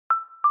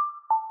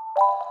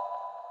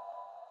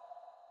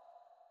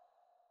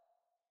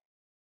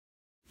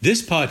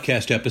This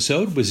podcast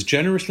episode was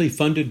generously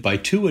funded by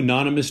 2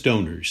 anonymous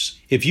donors.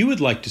 If you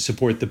would like to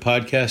support the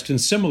podcast in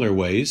similar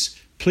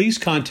ways, please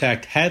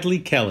contact Hadley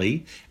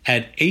Kelly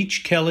at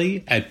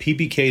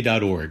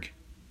hkelly@pbk.org.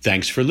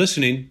 Thanks for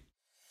listening.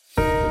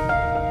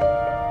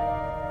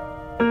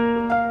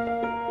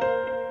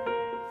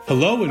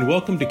 Hello and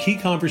welcome to Key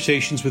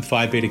Conversations with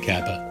Phi Beta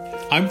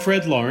Kappa. I'm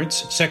Fred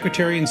Lawrence,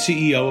 Secretary and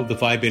CEO of the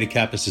Phi Beta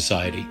Kappa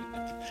Society.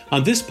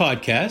 On this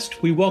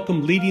podcast, we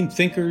welcome leading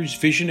thinkers,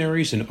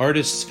 visionaries, and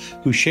artists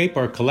who shape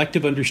our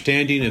collective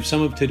understanding of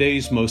some of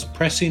today's most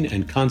pressing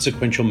and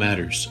consequential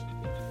matters.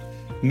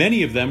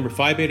 Many of them are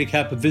Phi Beta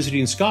Kappa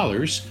visiting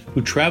scholars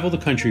who travel the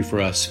country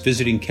for us,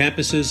 visiting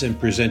campuses and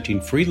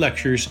presenting free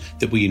lectures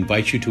that we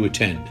invite you to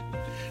attend.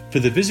 For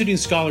the visiting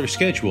scholar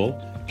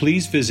schedule,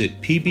 please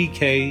visit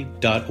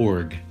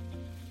pbk.org.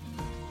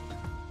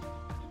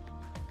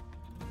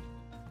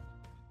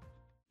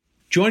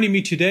 Joining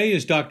me today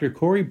is Dr.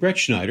 Corey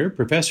Brettschneider,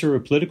 Professor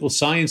of Political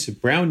Science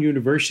at Brown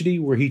University,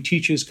 where he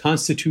teaches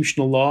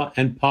constitutional law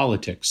and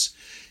politics.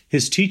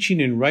 His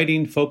teaching and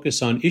writing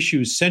focus on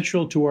issues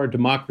central to our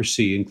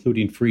democracy,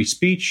 including free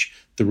speech,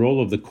 the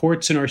role of the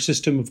courts in our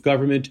system of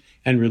government,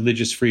 and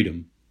religious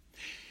freedom.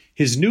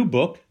 His new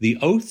book, The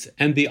Oath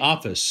and the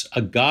Office,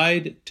 A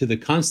Guide to the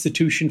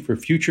Constitution for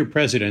Future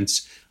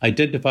Presidents,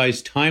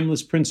 identifies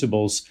timeless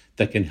principles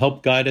that can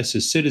help guide us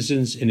as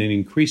citizens in an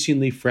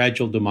increasingly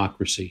fragile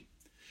democracy.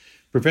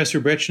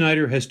 Professor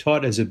Brettschneider has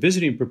taught as a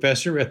visiting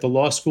professor at the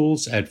law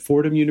schools at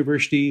Fordham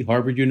University,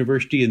 Harvard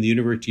University, and the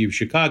University of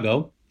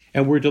Chicago,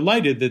 and we're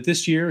delighted that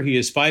this year he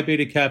is Phi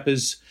Beta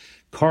Kappa's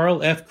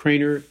Carl F.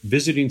 Craner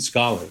Visiting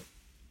Scholar.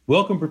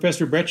 Welcome,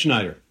 Professor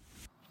Brettschneider.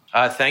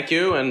 Thank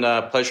you, and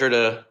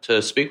pleasure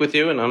to speak with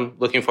you, and I'm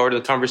looking forward to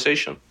the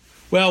conversation.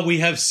 Well, we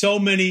have so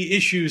many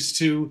issues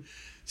to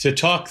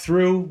talk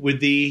through with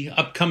the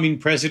upcoming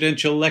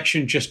presidential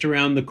election just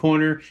around the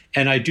corner,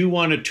 and I do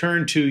want to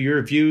turn to your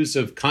views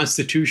of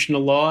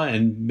constitutional law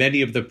and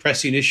many of the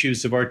pressing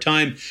issues of our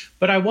time,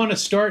 but I want to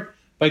start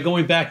by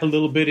going back a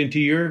little bit into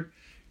your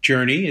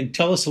journey and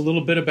tell us a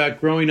little bit about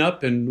growing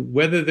up and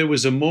whether there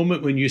was a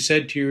moment when you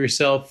said to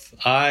yourself,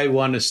 I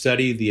want to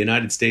study the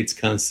United States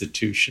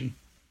Constitution.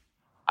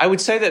 I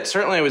would say that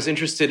certainly I was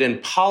interested in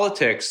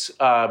politics,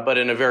 but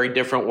in a very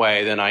different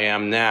way than I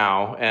am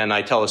now. And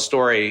I tell a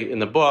story in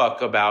the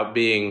book about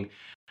being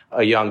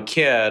a young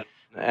kid.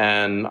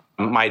 And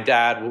my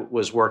dad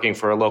was working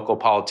for a local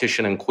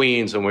politician in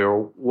Queens, and we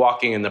were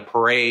walking in the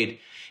parade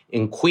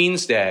in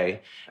Queens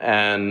Day.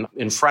 And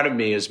in front of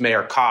me is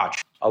Mayor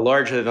Koch, a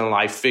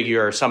larger-than-life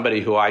figure, somebody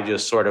who I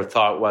just sort of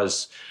thought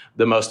was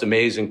the most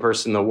amazing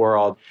person in the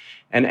world.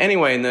 And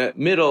anyway, in the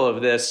middle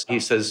of this,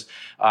 he says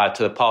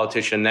to the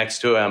politician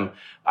next to him,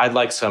 I'd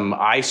like some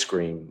ice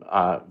cream,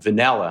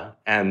 vanilla.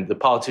 And the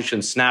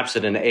politician snaps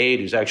at an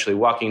aide who's actually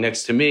walking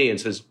next to me and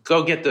says,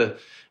 go get the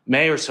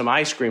mayor some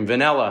ice cream,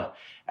 vanilla.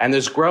 And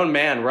this grown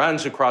man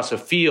runs across a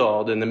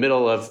field in the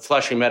middle of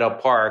Flushing Meadow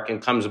Park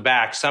and comes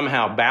back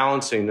somehow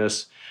balancing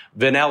this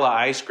vanilla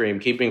ice cream,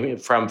 keeping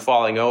it from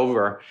falling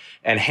over,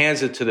 and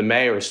hands it to the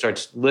mayor,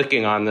 starts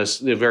licking on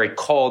the very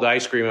cold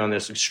ice cream on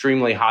this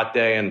extremely hot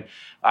day. And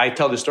I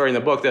tell the story in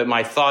the book that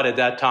my thought at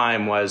that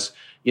time was,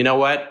 you know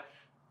what?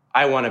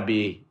 I want to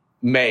be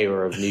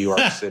mayor of New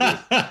York City.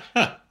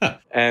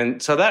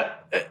 And so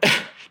that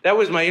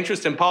was my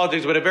interest in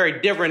politics, but a very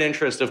different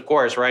interest, of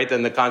course, right,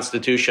 than the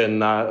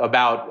Constitution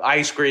about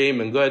ice cream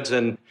and goods.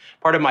 And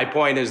part of my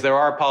point is there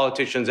are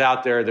politicians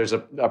out there. There's a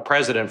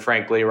president,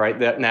 frankly,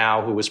 right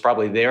now, who was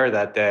probably there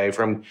that day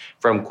from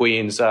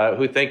Queens,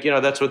 who think,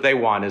 that's what they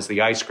want is the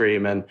ice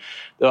cream. And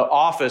the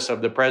office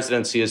of the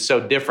presidency is so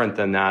different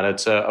than that.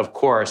 It's, of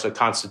course, a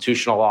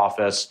constitutional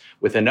office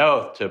with an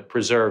oath to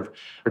preserve,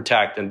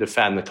 protect, and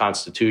defend the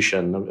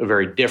Constitution, a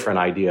very different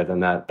idea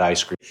than that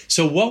ice cream.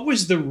 So what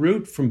was the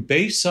route from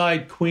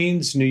Bayside,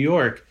 Queens, New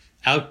York,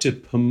 out to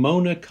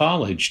Pomona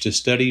College to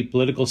study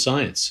political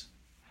science?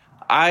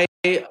 I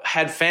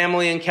had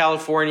family in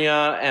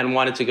California and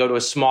wanted to go to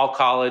a small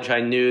college. I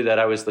knew that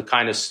I was the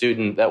kind of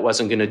student that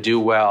wasn't going to do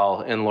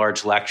well in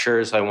large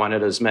lectures. I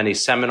wanted as many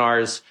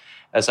seminars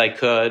as I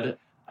could.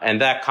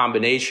 And that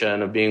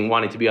combination of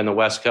wanting to be on the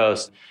West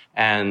Coast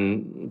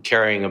and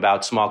caring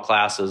about small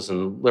classes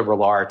and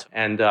liberal art,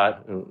 and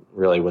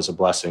really was a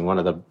blessing. One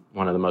of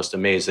the most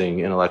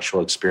amazing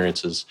intellectual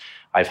experiences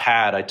I've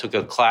had. I took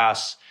a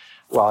class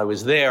while I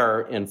was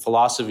there in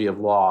philosophy of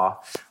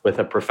law with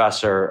a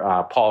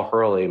professor, Paul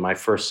Hurley, my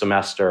first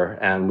semester,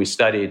 and we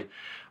studied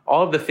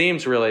all of the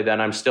themes really that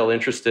I'm still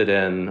interested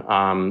in,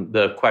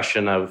 the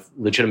question of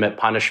legitimate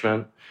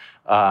punishment,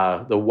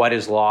 the what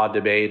is law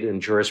debate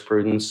in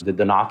jurisprudence. Did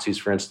the Nazis,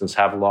 for instance,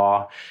 have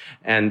law?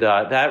 And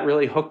that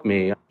really hooked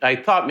me. I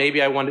thought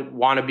maybe I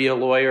want to be a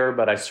lawyer,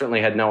 but I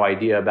certainly had no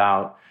idea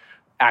about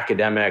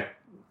academic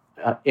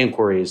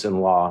inquiries in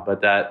law.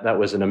 But that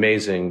was an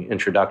amazing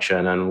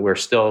introduction, and we're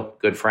still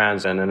good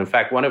friends. And in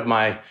fact, one of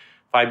my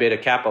Phi Beta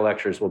Kappa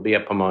lectures will be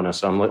at Pomona,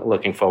 so I'm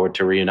looking forward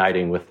to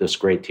reuniting with this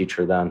great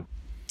teacher then.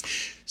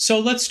 So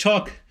let's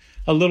talk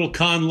a little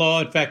con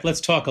law. In fact,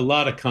 let's talk a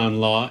lot of con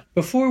law.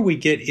 Before we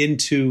get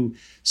into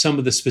some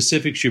of the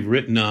specifics you've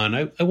written on,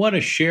 I want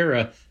to share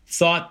a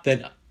thought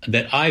that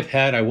I've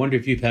had. I wonder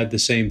if you've had the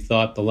same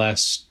thought the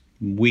last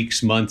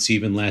weeks, months,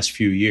 even last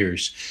few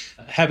years.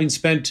 Having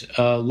spent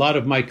a lot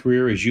of my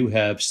career, as you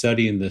have,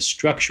 studying the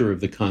structure of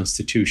the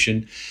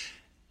Constitution,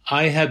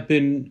 I have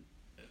been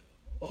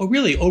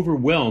really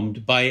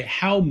overwhelmed by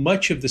how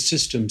much of the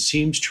system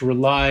seems to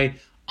rely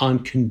on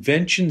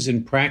conventions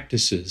and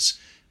practices,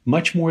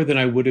 much more than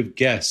I would have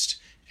guessed,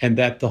 and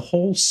that the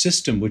whole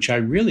system, which I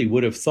really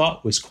would have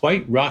thought was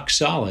quite rock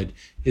solid,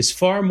 is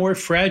far more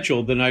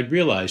fragile than I'd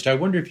realized. I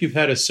wonder if you've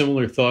had a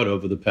similar thought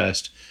over the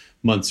past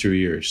months or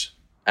years.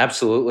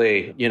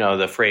 Absolutely.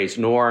 The phrase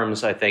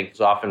norms, I think,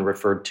 is often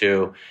referred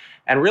to.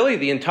 And really,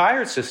 the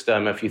entire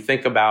system, if you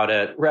think about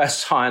it,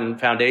 rests on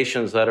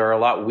foundations that are a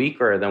lot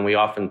weaker than we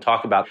often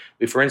talk about.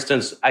 For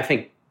instance, I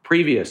think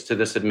previous to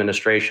this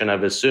administration,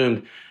 I've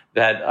assumed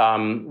that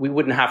we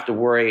wouldn't have to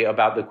worry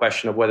about the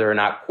question of whether or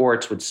not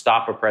courts would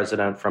stop a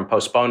president from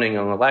postponing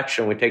an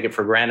election. We take it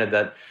for granted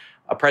that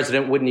a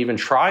president wouldn't even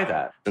try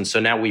that. And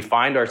so now we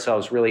find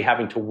ourselves really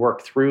having to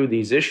work through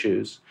these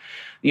issues.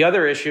 The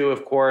other issue,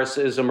 of course,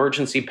 is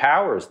emergency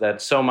powers,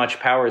 that so much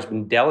power has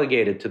been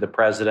delegated to the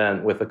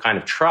president with a kind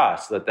of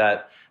trust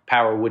that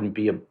power wouldn't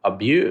be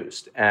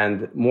abused.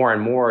 And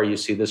more you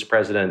see this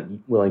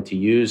president willing to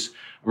use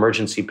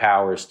emergency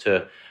powers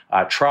to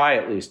try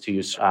at least to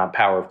use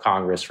power of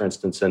Congress, for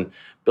instance, in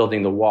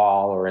building the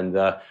wall or in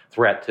the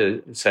threat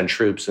to send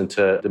troops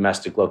into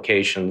domestic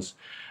locations.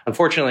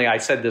 Unfortunately, I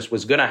said this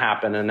was going to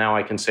happen, and now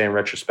I can say in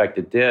retrospect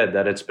it did,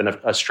 that it's been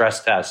a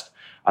stress test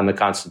on the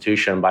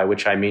Constitution, by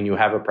which I mean you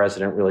have a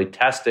president really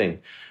testing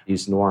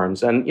these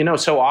norms. And,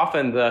 so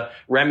often the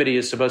remedy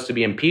is supposed to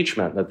be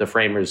impeachment, that the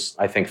framers,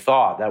 I think,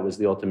 thought that was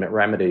the ultimate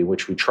remedy,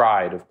 which we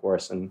tried, of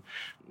course, and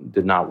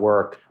did not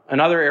work.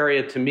 Another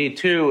area to me,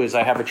 too, is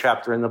I have a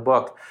chapter in the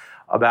book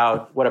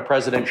about what a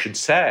president should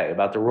say,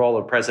 about the role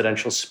of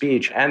presidential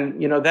speech.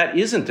 And, that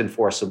isn't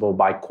enforceable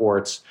by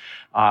courts.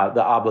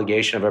 The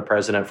obligation of a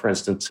president, for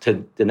instance, to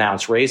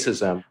denounce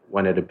racism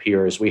when it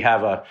appears. We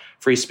have a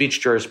free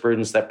speech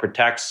jurisprudence that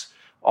protects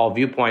all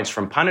viewpoints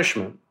from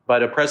punishment.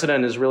 But a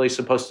president is really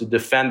supposed to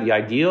defend the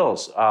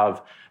ideals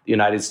of the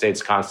United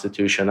States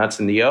Constitution. That's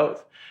in the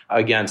oath,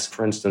 against,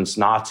 for instance,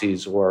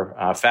 Nazis or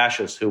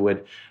fascists who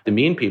would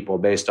demean people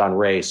based on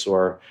race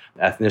or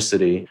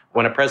ethnicity.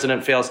 When a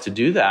president fails to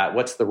do that,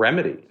 what's the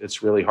remedy?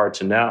 It's really hard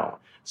to know.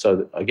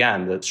 So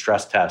again, the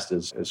stress test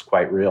is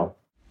quite real.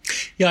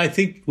 Yeah, I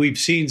think we've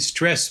seen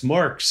stress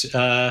marks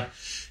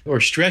or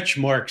stretch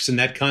marks in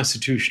that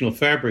constitutional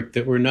fabric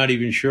that we're not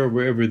even sure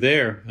were ever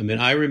there. I mean,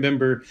 I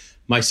remember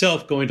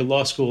myself going to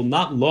law school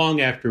not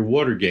long after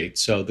Watergate.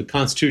 So the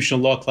constitutional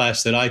law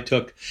class that I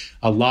took,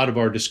 a lot of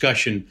our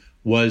discussion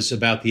was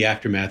about the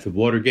aftermath of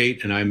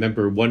Watergate. And I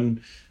remember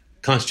one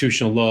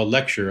constitutional law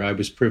lecture I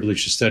was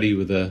privileged to study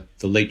with the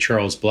late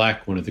Charles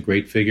Black, one of the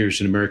great figures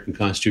in American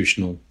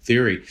constitutional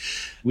theory.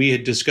 We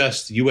had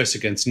discussed the U.S.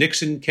 against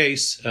Nixon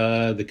case,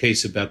 the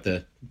case about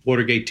the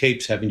Watergate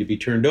tapes having to be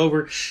turned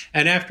over.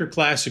 And after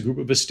class, a group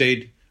of us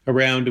stayed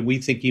around, and we,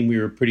 thinking we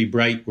were pretty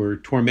bright, were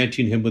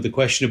tormenting him with the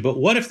question of, but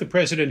what if the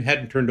president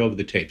hadn't turned over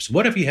the tapes?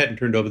 What if he hadn't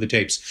turned over the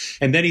tapes?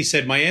 And then he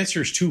said, my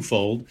answer is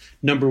twofold.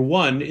 Number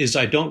one is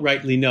I don't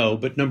rightly know,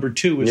 but number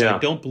two is I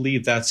don't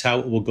believe that's how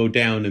it will go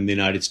down in the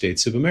United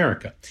States of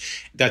America.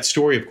 That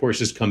story, of course,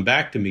 has come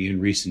back to me in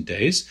recent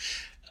days,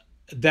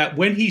 that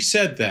when he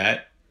said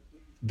that,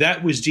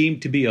 that was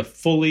deemed to be a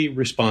fully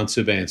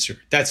responsive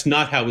answer. That's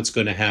not how it's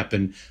going to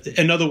happen.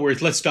 In other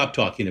words, let's stop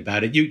talking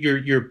about it.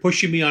 You're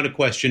pushing me on a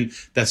question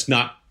that's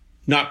not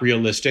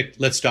realistic.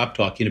 Let's stop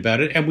talking about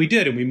it. And we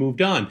did, and we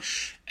moved on.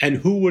 And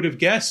who would have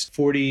guessed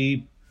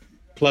 40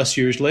 plus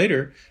years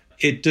later,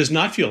 it does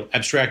not feel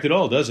abstract at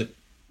all, does it?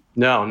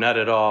 No, not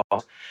at all.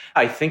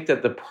 I think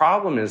that the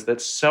problem is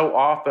that so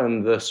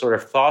often the sort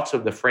of thoughts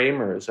of the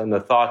framers and the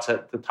thoughts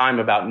at the time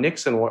about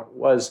Nixon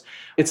was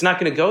it's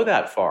not going to go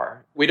that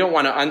far. We don't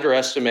want to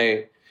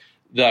underestimate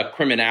the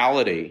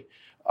criminality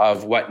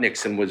of what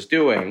Nixon was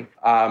doing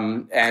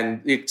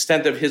and the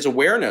extent of his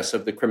awareness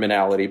of the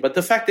criminality. But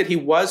the fact that he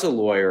was a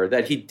lawyer,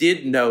 that he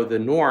did know the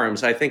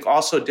norms, I think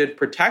also did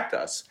protect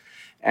us.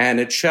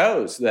 And it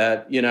shows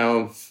that,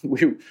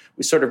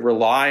 we sort of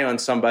rely on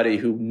somebody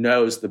who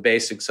knows the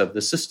basics of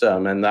the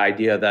system and the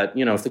idea that,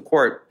 if the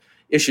court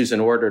issues an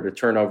order to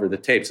turn over the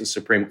tapes, the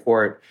Supreme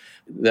Court,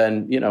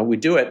 then, we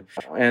do it.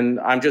 And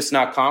I'm just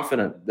not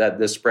confident that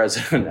this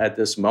president at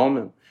this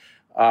moment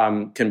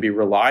can be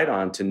relied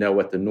on to know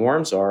what the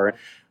norms are.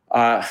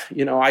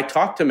 I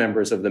talked to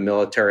members of the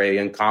military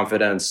in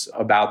confidence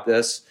about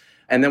this.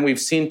 And then we've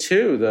seen,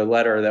 too, the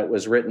letter that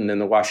was written in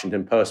the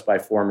Washington Post by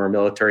former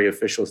military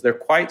officials. They're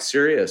quite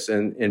serious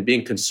in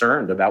being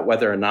concerned about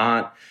whether or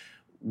not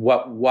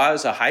what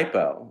was a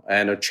hypo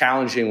and a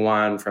challenging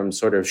one from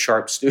sort of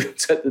sharp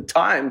students at the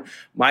time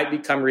might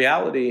become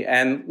reality.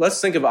 And let's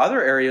think of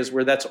other areas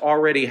where that's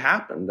already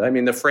happened. I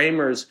mean, the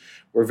framers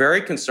were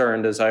very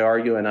concerned, as I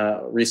argue in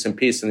a recent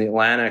piece in The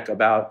Atlantic,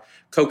 about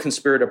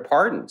co-conspirator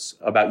pardons,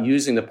 about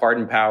using the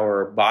pardon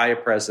power by a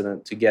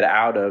president to get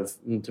out of,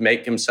 to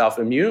make himself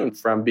immune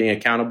from being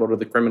accountable to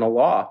the criminal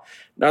law.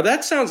 Now,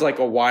 that sounds like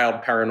a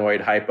wild,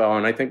 paranoid hypo.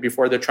 And I think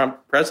before the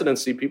Trump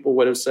presidency, people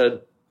would have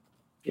said,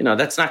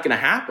 that's not going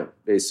to happen,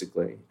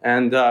 basically.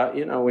 And,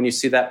 when you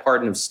see that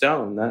pardon of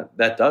Stone,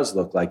 that does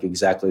look like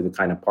exactly the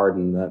kind of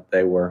pardon that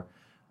they were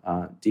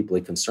deeply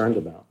concerned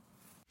about.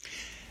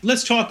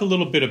 Let's talk a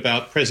little bit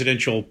about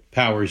presidential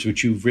powers,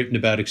 which you've written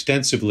about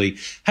extensively.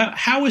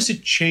 How has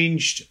it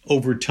changed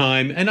over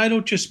time? And I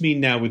don't just mean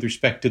now with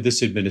respect to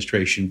this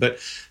administration, but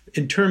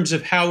in terms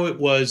of how it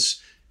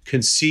was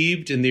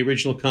conceived in the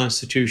original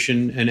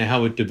Constitution and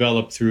how it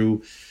developed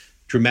through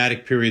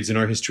dramatic periods in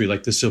our history,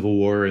 like the Civil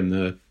War and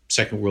the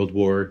Second World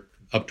War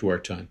up to our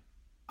time.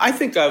 I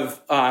think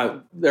of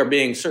there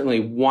being certainly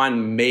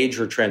one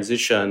major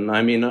transition.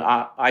 I mean,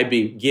 I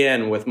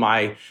begin with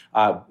my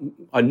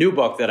a new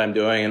book that I'm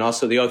doing, and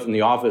also The Oath in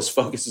the Office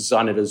focuses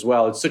on it as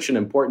well. It's such an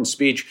important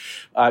speech.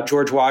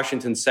 George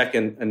Washington's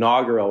second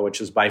inaugural,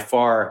 which is by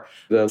far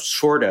the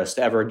shortest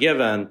ever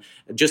given,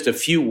 just a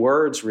few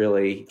words,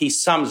 really. He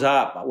sums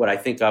up what I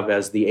think of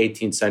as the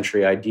 18th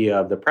century idea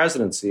of the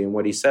presidency. And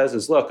what he says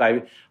is, look,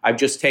 I've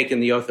just taken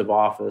the oath of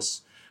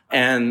office.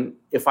 And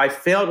if I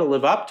fail to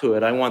live up to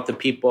it, I want the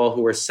people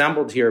who are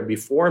assembled here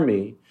before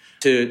me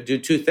to do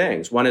two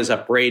things. One is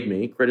upbraid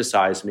me,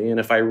 criticize me. And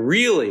if I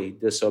really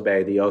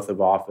disobey the oath of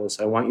office,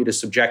 I want you to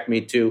subject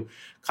me to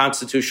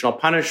constitutional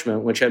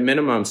punishment, which at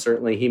minimum,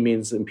 certainly he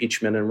means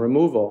impeachment and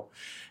removal.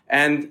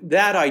 And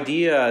that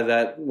idea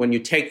that when you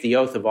take the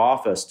oath of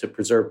office to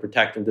preserve,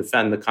 protect, and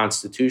defend the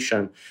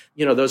Constitution,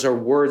 those are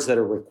words that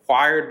are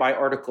required by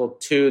Article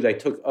 2. They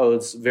took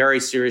oaths very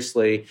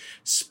seriously,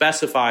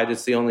 specified.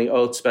 It's the only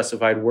oath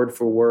specified word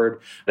for word.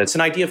 It's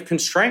an idea of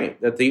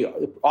constraint, that the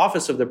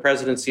office of the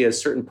presidency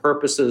has certain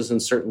purposes and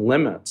certain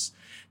limits.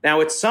 Now,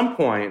 at some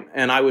point,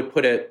 and I would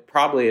put it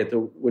probably at the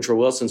Woodrow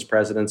Wilson's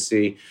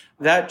presidency,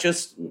 that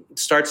just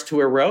starts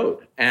to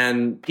erode.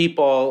 And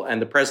people and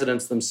the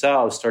presidents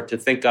themselves start to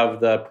think of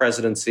the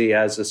presidency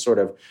as a sort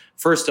of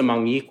first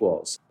among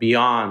equals,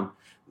 beyond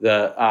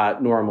the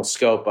normal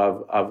scope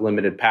of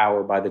limited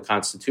power by the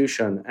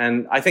Constitution.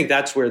 And I think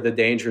that's where the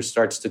danger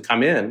starts to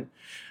come in.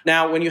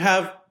 Now, when you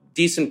have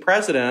decent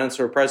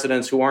presidents or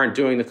presidents who aren't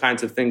doing the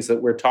kinds of things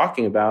that we're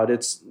talking about,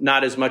 it's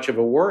not as much of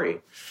a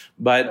worry.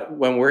 But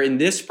when we're in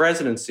this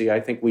presidency, I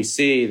think we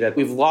see that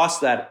we've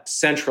lost that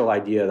central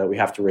idea that we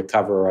have to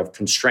recover of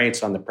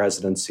constraints on the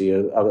presidency,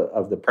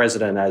 of the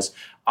president as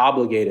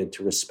obligated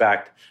to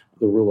respect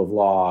the rule of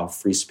law,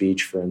 free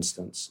speech, for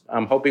instance.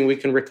 I'm hoping we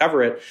can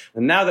recover it.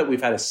 And now that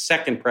we've had a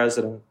second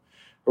president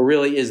who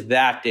really is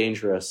that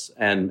dangerous,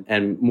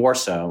 and more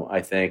so, I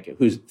think,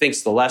 who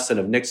thinks the lesson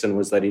of Nixon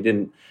was that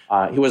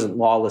he wasn't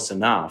lawless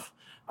enough,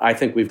 I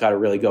think we've got to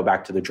really go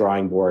back to the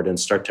drawing board and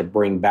start to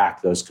bring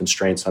back those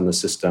constraints on the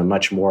system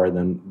much more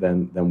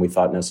than we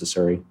thought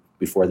necessary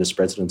before this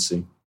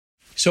presidency.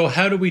 So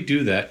how do we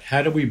do that?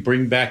 How do we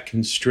bring back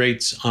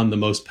constraints on the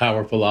most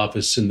powerful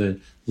office in the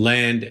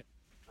land?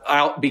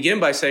 I'll begin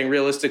by saying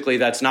realistically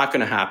that's not going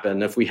to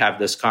happen if we have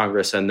this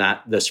Congress and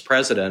this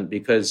president,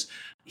 because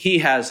he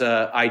has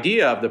an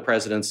idea of the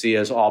presidency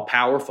as all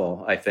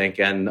powerful, I think,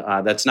 and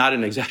that's not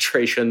an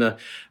exaggeration.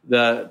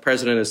 The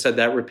president has said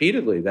that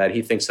repeatedly, that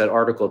he thinks that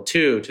Article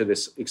 2, to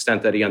this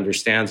extent that he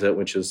understands it,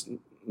 which is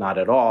not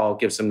at all,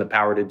 gives him the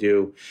power to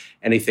do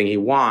anything he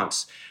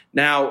wants.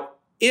 Now,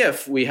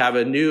 if we have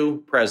a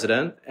new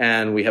president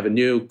and we have a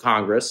new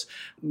Congress,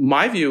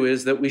 my view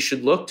is that we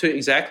should look to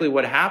exactly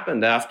what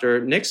happened after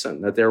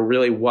Nixon, that there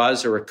really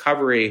was a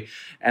recovery.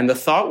 And the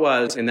thought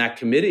was in that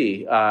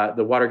committee,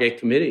 the Watergate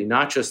Committee,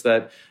 not just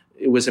that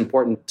it was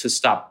important to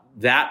stop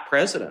that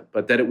president,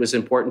 but that it was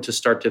important to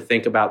start to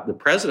think about the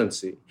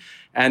presidency.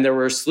 And there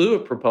were a slew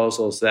of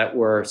proposals that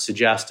were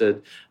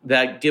suggested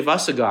that give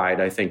us a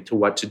guide, I think, to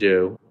what to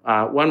do.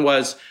 One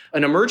was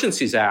an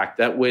Emergencies Act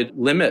that would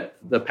limit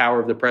the power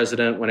of the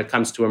president when it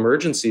comes to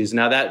emergencies.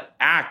 Now, that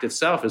act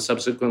itself has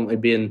subsequently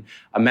been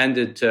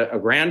amended to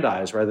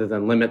aggrandize rather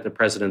than limit the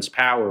president's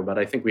power. But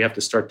I think we have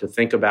to start to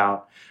think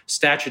about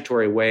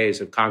statutory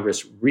ways of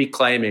Congress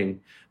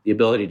reclaiming the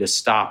ability to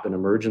stop an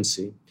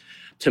emergency.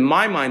 To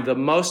my mind, the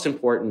most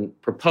important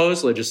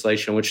proposed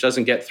legislation, which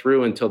doesn't get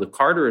through until the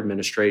Carter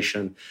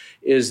administration,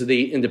 is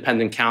the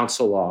Independent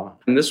Counsel Law.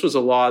 And this was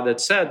a law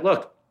that said,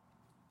 look,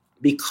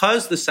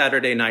 because the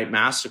Saturday Night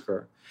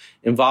Massacre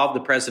involved the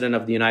President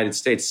of the United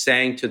States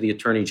saying to the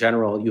Attorney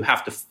General, you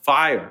have to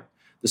fire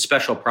the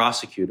special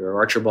prosecutor,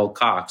 Archibald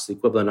Cox, the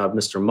equivalent of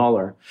Mr.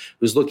 Mueller,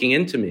 who's looking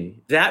into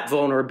me. That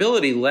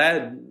vulnerability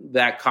led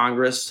that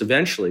Congress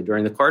eventually,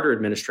 during the Carter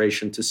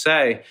administration, to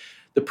say,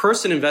 the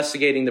person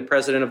investigating the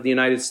President of the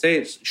United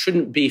States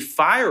shouldn't be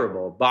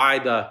fireable by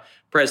the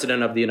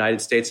president of the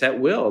United States at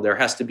will. There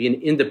has to be an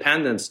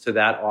independence to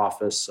that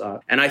office.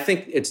 And I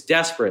think it's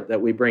desperate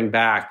that we bring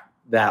back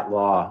that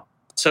law.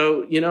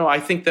 So, I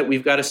think that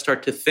we've got to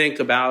start to think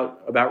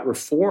about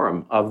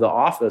reform of the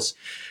office.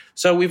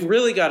 So we've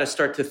really got to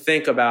start to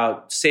think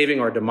about saving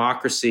our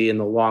democracy in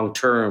the long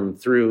term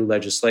through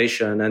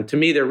legislation. And to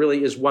me, there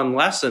really is one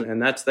lesson,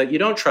 and that's that you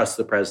don't trust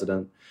the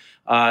president.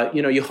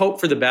 You hope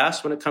for the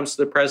best when it comes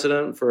to the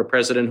president, for a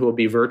president who will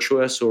be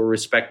virtuous, who will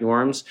respect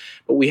norms.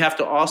 But we have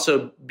to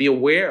also be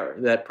aware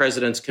that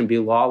presidents can be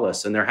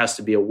lawless, and there has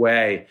to be a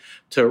way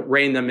to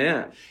rein them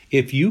in.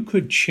 If you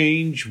could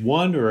change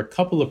one or a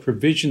couple of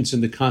provisions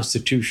in the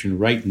Constitution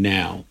right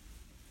now,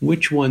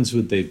 which ones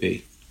would they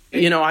be?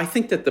 I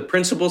think that the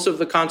principles of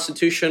the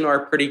Constitution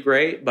are pretty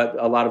great, but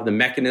a lot of the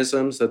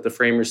mechanisms that the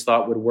framers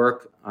thought would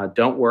work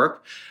don't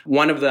work.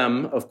 One of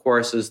them, of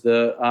course, is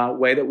the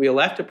way that we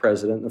elect a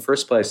president in the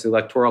first place. The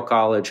Electoral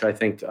College, I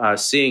think,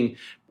 seeing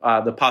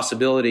the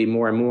possibility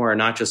more and more,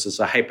 not just as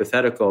a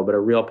hypothetical, but a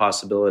real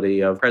possibility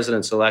of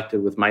presidents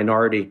elected with a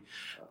minority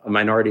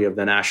of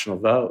the national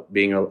vote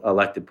being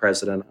elected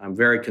president. I'm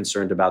very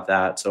concerned about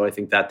that. So I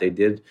think that they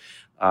did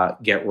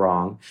get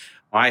wrong.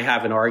 I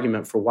have an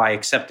argument for why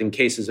accepting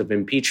cases of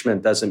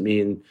impeachment doesn't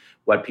mean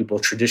what people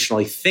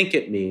traditionally think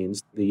it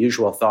means. The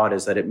usual thought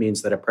is that it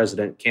means that a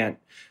president can't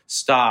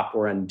stop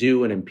or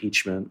undo an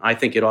impeachment. I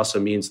think it also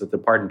means that the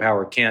pardon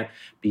power can't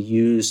be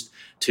used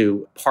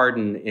to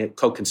pardon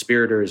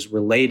co-conspirators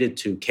related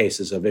to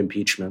cases of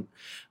impeachment.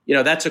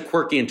 That's a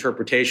quirky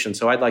interpretation.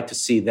 So I'd like to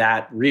see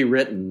that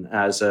rewritten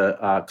as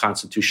a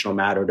constitutional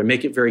matter to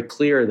make it very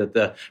clear that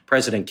the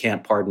president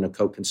can't pardon a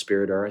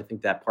co-conspirator. I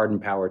think that pardon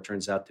power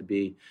turns out to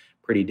be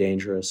pretty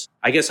dangerous.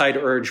 I guess I'd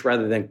urge,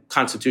 rather than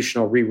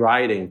constitutional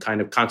rewriting,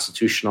 kind of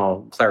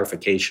constitutional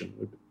clarification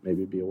would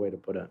maybe be a way to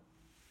put it.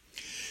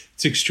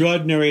 It's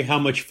extraordinary how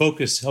much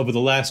focus over the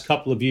last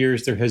couple of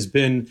years there has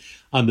been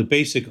on the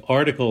basic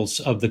articles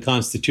of the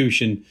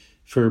Constitution.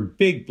 For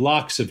big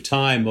blocks of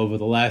time over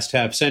the last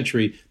half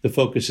century, the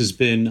focus has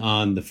been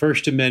on the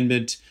First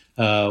Amendment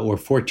or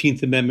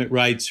 14th Amendment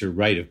rights or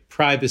right of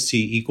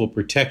privacy, equal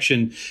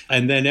protection.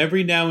 And then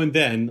every now and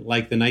then,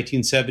 like the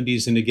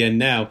 1970s and again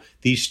now,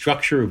 these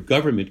structure of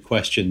government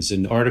questions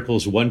in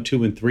Articles 1,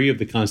 2, and 3 of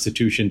the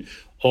Constitution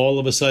all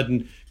of a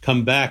sudden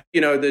come back.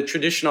 The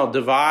traditional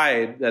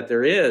divide that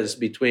there is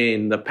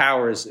between the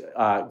powers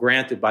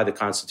granted by the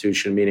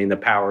Constitution, meaning the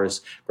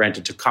powers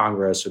granted to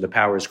Congress or the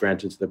powers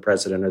granted to the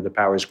president or the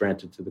powers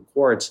granted to the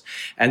courts,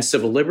 and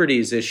civil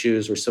liberties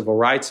issues or civil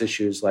rights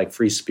issues like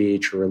free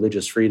speech or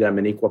religious freedom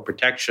and equal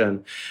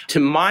protection. To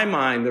my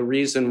mind, the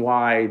reason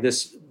why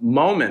this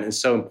moment is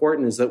so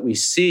important is that we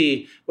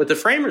see what the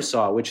framers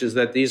saw, which is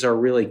that these are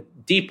really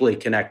deeply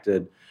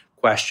connected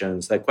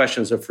questions, that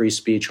questions of free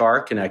speech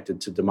are connected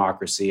to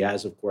democracy,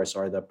 as of course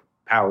are the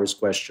powers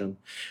question.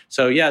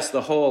 So yes,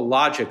 the whole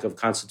logic of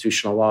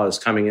constitutional law is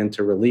coming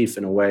into relief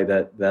in a way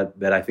that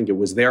I think it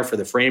was there for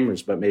the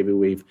framers, but maybe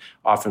we've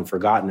often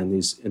forgotten in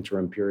these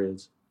interim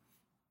periods.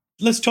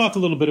 Let's talk a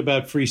little bit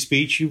about free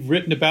speech. You've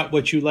written about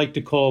what you like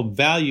to call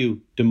value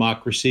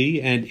democracy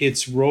and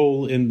its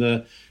role in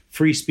the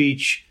free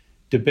speech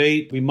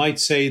debate. We might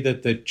say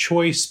that the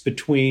choice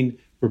between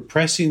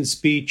repressing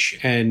speech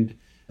and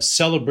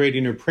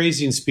celebrating or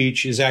praising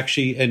speech is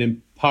actually an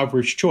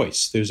impoverished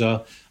choice. There's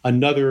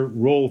another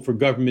role for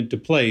government to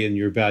play in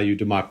your value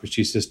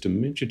democracy system.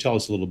 Why don't you tell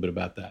us a little bit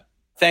about that?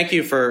 Thank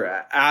you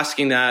for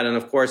asking that. And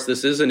of course,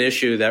 this is an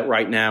issue that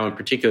right now, in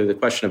particular, the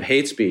question of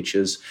hate speech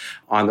is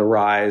on the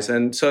rise.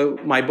 And so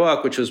my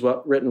book, which was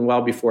written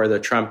well before the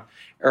Trump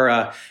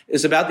era,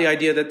 is about the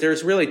idea that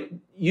there's really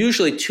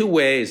usually two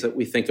ways that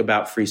we think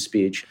about free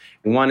speech.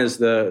 And one is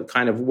the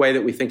kind of way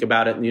that we think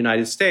about it in the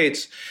United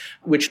States,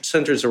 which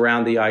centers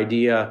around the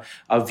idea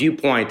of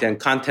viewpoint and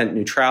content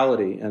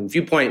neutrality, and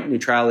viewpoint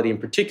neutrality in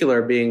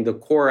particular being the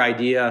core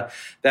idea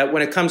that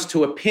when it comes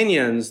to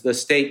opinions, the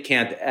state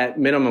can't, at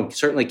minimum,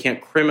 certainly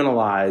can't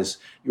criminalize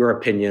your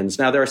opinions.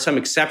 Now, there are some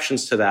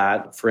exceptions to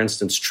that. For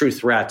instance, true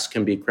threats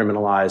can be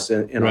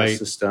criminalized in our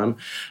system.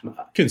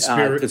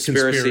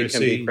 Conspiracy can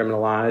be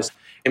criminalized.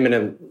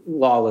 Imminent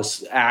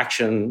lawless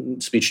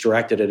action, speech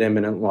directed at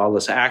imminent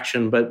lawless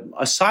action. But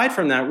aside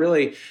from that,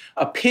 really,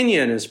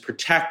 opinion is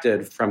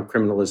protected from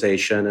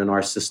criminalization in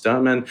our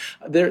system. And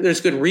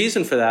there's good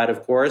reason for that,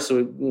 of course.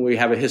 We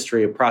have a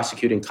history of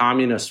prosecuting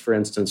communists, for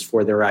instance,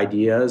 for their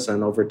ideas.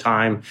 And over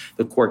time,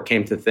 the court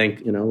came to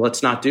think,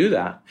 let's not do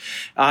that.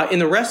 In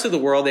the rest of the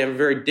world, they have a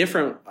very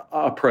different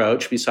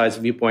approach besides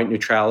viewpoint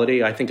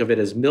neutrality. I think of it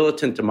as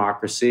militant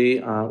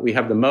democracy. We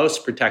have the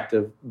most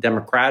protective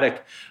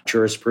democratic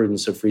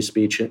jurisprudence of free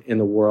speech in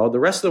the world. The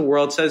rest of the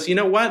world says, you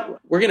know what?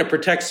 We're going to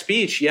protect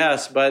speech,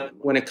 yes, but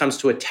when it comes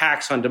to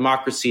attacks on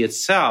democracy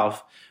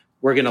itself,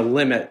 we're going to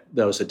limit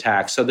those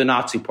attacks. So the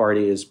Nazi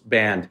Party is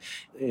banned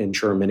in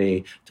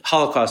Germany.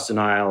 Holocaust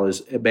denial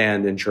is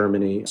banned in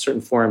Germany.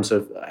 Certain forms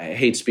of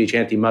hate speech,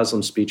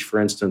 anti-Muslim speech, for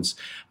instance,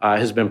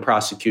 has been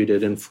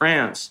prosecuted in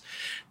France.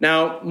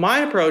 Now, my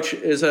approach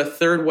is a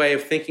third way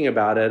of thinking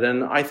about it,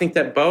 and I think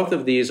that both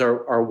of these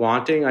are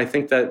wanting. I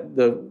think that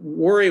the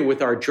worry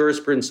with our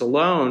jurisprudence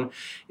alone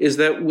is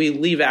that we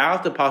leave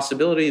out the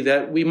possibility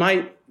that we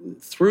might,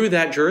 through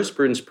that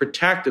jurisprudence,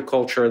 protect a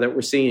culture that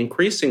we're seeing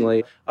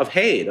increasingly of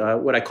hate,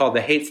 what I call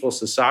the hateful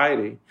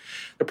society.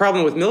 The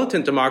problem with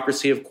militant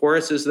democracy, of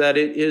course, is that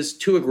it is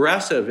too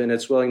aggressive in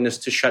its willingness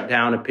to shut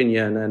down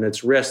opinion and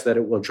its risk that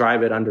it will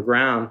drive it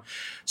underground.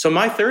 So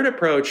my third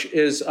approach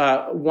is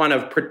one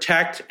of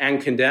protect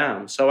and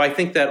condemn. So I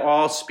think that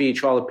all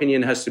speech, all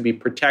opinion has to be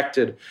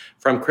protected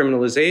from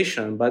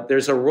criminalization, but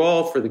there's a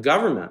role for the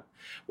government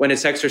when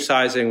it's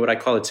exercising what I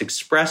call its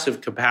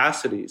expressive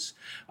capacities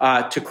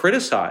to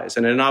criticize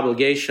and an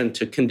obligation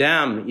to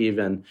condemn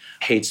even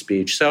hate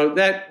speech. So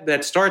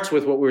that starts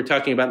with what we were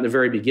talking about in the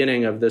very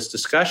beginning of this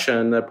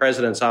discussion, the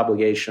president's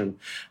obligation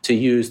to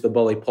use the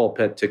bully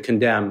pulpit to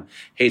condemn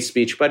hate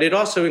speech. But it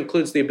also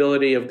includes the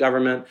ability of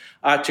government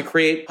to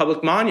create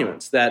public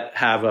monuments that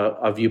have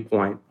a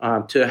viewpoint,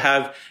 to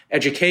have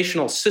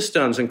educational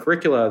systems and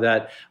curricula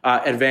that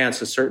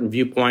advance a certain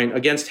viewpoint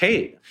against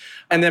hate.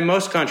 And then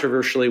most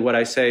controversially, what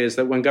I say is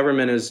that when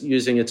government is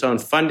using its own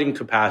funding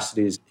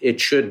capacities, it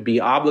should be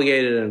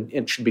obligated and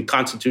it should be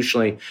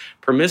constitutionally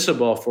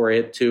permissible for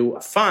it to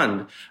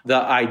fund the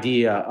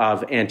idea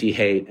of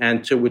anti-hate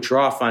and to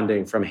withdraw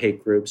funding from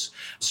hate groups.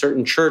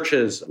 Certain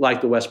churches,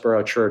 like the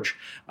Westboro Church,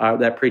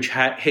 that preach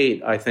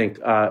hate, I think,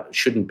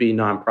 shouldn't be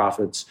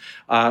nonprofits.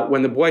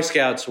 When the Boy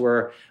Scouts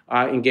were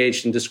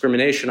engaged in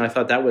discrimination, I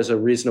thought that was a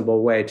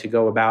reasonable way to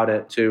go about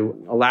it,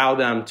 to allow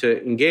them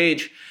to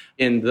engage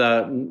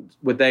in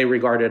what they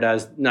regarded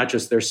as not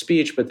just their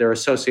speech, but their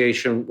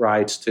association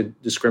rights to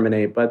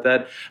discriminate, but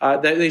that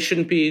they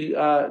shouldn't be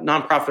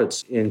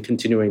nonprofits in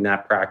continuing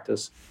that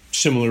practice.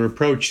 Similar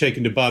approach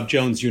taken to Bob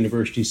Jones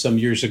University some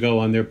years ago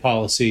on their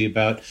policy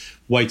about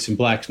whites and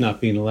blacks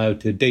not being allowed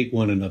to date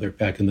one another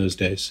back in those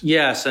days.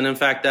 Yes, and in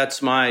fact,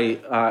 that's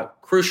my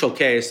crucial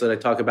case that I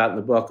talk about in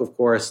the book, of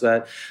course,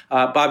 that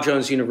Bob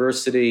Jones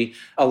University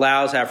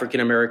allows African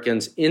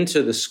Americans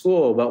into the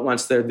school, but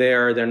once they're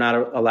there, they're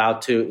not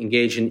allowed to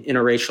engage in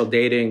interracial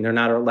dating. They're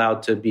not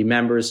allowed to be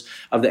members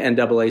of the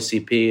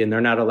NAACP, and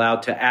they're not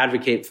allowed to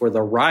advocate for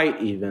the right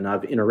even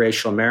of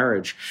interracial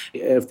marriage.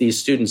 If these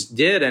students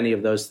did any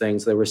of those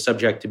things, they were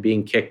subject to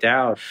being kicked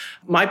out.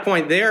 My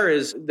point there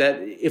is that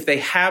if they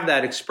have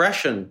that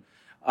expression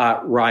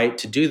right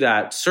to do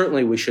that,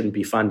 certainly we shouldn't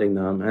be funding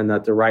them, and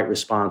that the right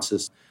response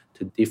is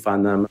to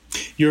defund them.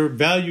 Your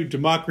value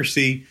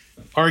democracy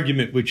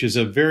argument, which is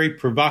a very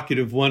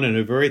provocative one and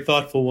a very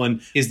thoughtful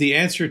one, is the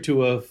answer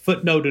to a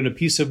footnote in a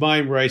piece of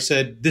mine where I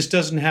said, this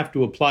doesn't have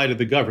to apply to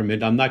the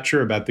government. I'm not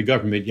sure about the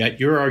government yet.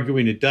 You're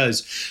arguing it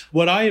does.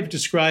 What I have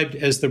described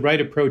as the right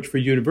approach for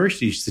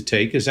universities to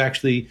take is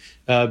actually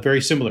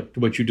very similar to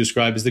what you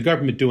describe as the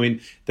government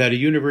doing, that a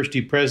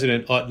university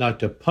president ought not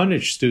to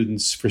punish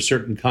students for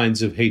certain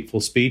kinds of hateful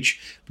speech,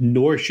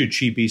 nor should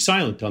she be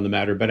silent on the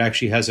matter, but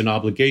actually has an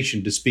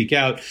obligation to speak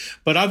out.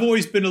 But I've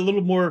always been a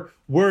little more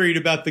worried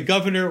about the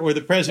governor or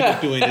the president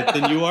doing it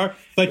than you are,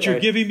 but you're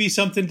giving me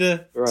something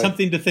to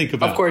think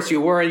about. Of course,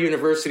 you were a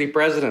university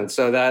president,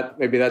 so that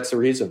maybe that's the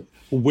reason.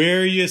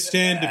 Where you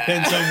stand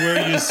depends on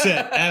where you sit.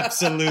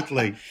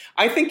 Absolutely.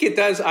 I think it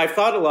does. I've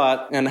thought a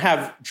lot and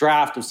have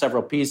draft of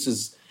several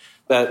pieces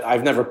that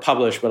I've never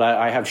published, but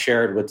I have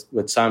shared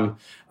with some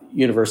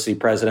university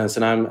presidents,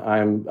 and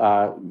I'm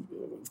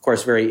of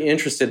course, very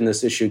interested in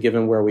this issue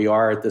given where we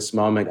are at this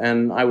moment.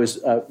 And I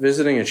was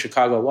visiting at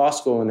Chicago Law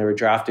School when they were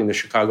drafting the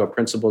Chicago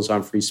Principles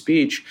on Free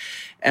Speech.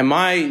 And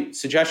my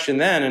suggestion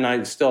then, and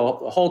I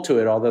still hold to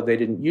it, although they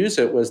didn't use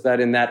it, was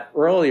that in that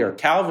earlier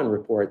Calvin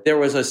report, there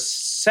was a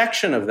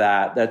section of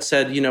that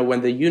said,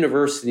 when the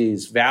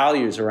university's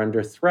values are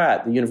under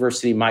threat, the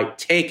university might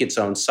take its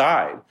own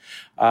side.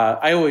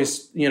 I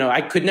always, I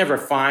could never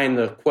find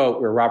the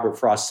quote where Robert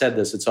Frost said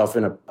this. It's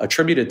often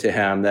attributed to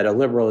him that a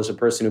liberal is a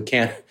person who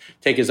can't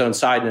take his own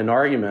side in an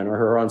argument or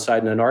her own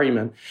side in an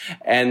argument.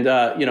 And,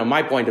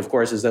 my point, of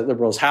course, is that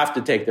liberals have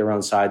to take their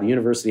own side. The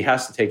university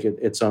has to take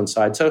its own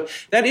side. So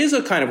that is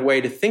a kind of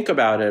way to think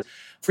about it.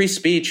 Free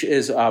speech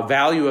is a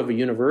value of a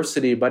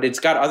university, but it's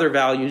got other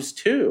values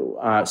too.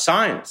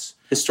 Science,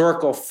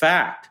 historical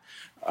fact.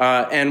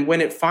 And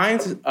when it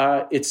finds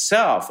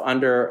itself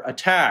under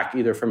attack,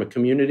 either from a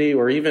community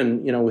or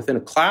even, within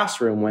a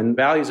classroom, when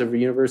values of a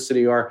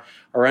university are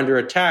under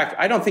attack,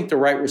 I don't think the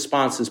right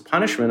response is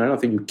punishment. I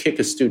don't think you kick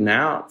a student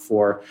out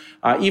for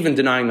even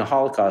denying the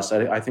Holocaust.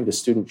 I think a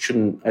student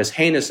shouldn't, as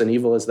heinous and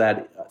evil as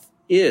that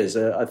is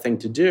a thing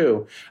to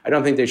do, I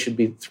don't think they should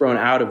be thrown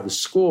out of the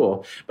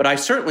school. But I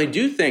certainly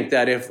do think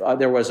that if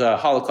there was a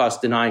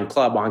Holocaust-denying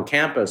club on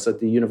campus, that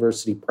the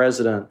university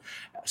president,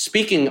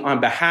 speaking on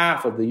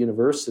behalf of the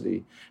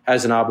university,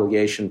 has an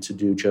obligation to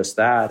do just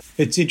that.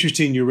 It's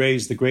interesting you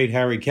raised the great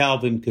Harry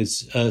Calvin,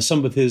 because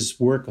some of his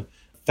work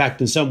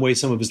fact, in some ways,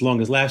 some of his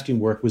longest-lasting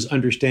work was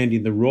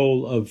understanding the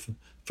role of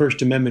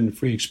First Amendment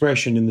free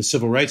expression in the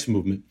civil rights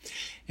movement.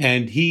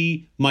 And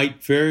he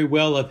might very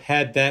well have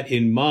had that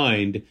in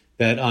mind,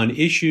 that on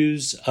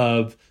issues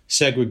of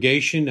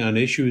segregation, on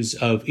issues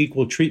of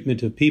equal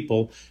treatment of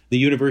people, the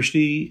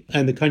university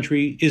and the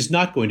country is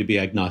not going to be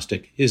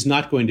agnostic, is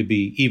not going to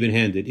be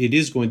even-handed. It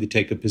is going to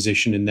take a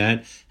position in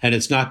that, and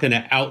it's not going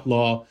to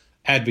outlaw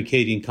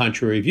advocating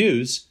contrary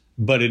views,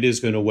 but it is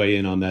going to weigh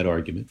in on that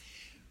argument.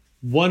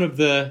 One of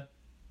the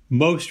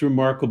most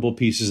remarkable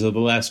pieces of the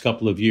last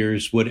couple of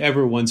years,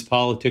 whatever one's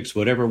politics,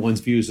 whatever one's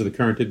views of the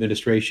current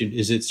administration,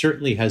 is it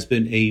certainly has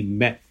been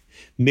a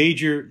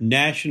major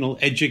national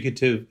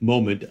educative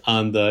moment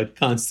on the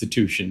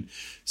Constitution.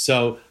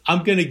 So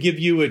I'm going to give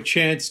you a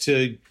chance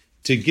to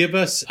give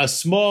us a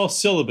small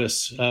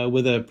syllabus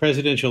with a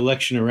presidential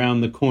election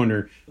around the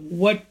corner.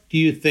 What do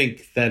you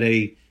think that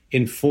a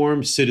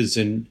informed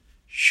citizen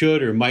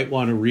should or might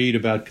want to read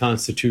about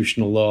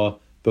constitutional law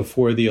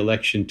before the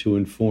election to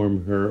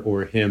inform her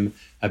or him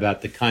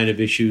about the kind of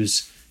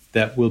issues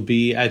that will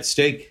be at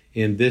stake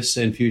in this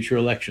and future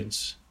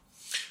elections?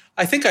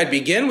 I think I'd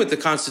begin with the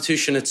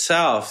Constitution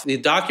itself. The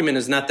document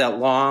is not that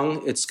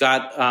long. It's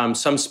got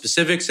some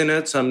specifics in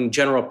it, some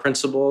general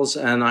principles,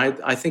 and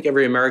I think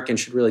every American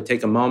should really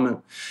take a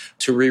moment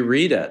to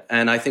reread it.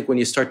 And I think when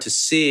you start to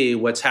see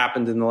what's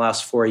happened in the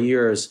last 4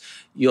 years,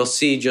 you'll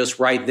see just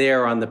right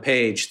there on the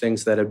page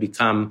things that have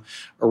become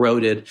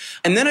eroded.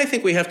 And then I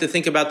think we have to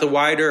think about the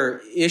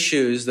wider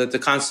issues that the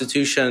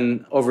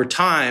Constitution over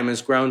time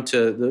has grown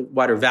to, the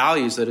wider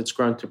values that it's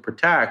grown to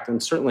protect.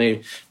 And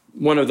certainly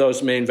one of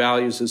those main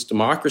values is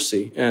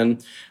democracy.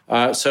 And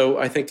so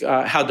I think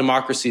How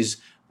Democracies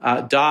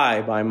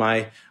Die by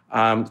my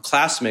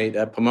classmate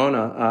at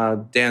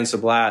Pomona, Dan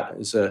Ziblatt,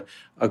 is a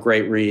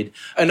great read.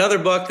 Another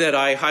book that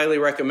I highly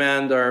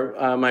recommend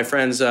are my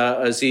friends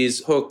Aziz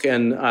Hook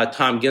and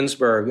Tom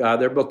Ginsburg.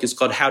 Their book is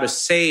called How to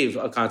Save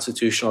a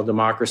Constitutional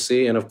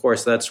Democracy. And of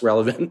course, that's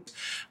relevant.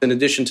 In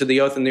addition to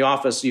The Oath and the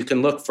Office, you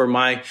can look for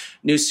my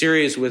new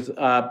series with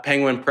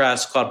Penguin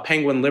Press called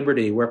Penguin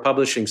Liberty. We're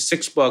publishing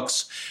 6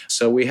 books.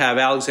 So we have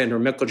Alexander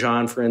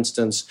Meiklejohn, for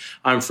instance,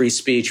 on free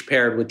speech,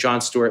 paired with John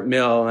Stuart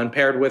Mill, and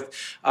paired with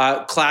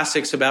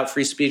classics about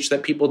free speech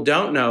that people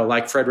don't know,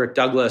 like Frederick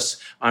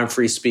Douglass on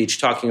free speech,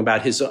 talking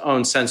about his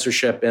own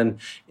censorship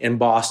in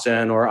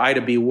Boston, or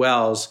Ida B.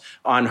 Wells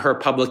on her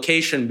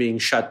publication being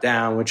shut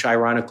down, which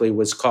ironically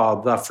was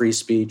called The Free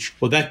Speech.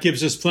 Well, that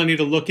gives us plenty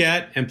to look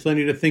at and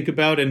plenty to think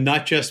about, and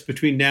not just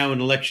between now and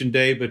Election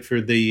Day, but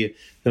for the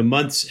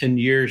months and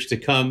years to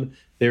come.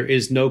 There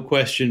is no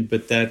question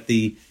but that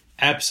the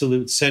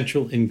absolute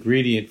central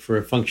ingredient for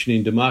a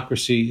functioning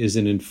democracy is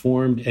an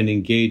informed and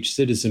engaged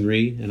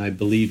citizenry, and I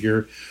believe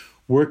your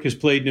work has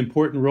played an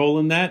important role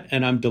in that,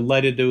 and I'm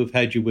delighted to have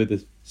had you with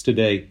us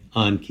today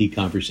on Key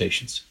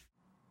Conversations.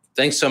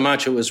 Thanks so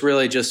much. It was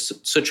really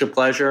just such a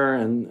pleasure,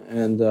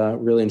 and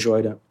really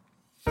enjoyed it.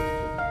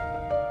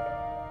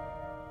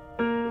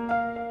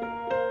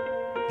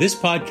 This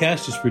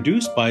podcast is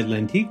produced by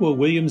Lantigua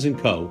Williams &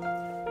 Co.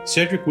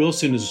 Cedric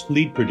Wilson is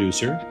lead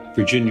producer,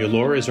 Virginia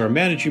Laura is our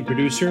managing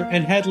producer,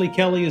 and Hadley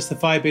Kelly is the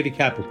Phi Beta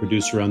Kappa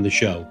producer on the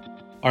show.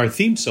 Our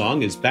theme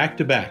song is Back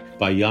to Back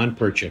by Jan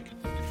Perchik.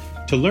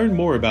 To learn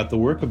more about the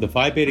work of the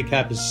Phi Beta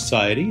Kappa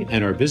Society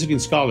and our Visiting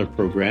Scholar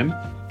program,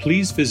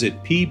 please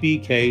visit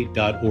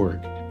pbk.org.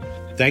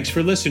 Thanks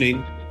for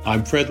listening.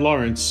 I'm Fred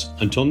Lawrence.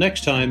 Until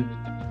next time.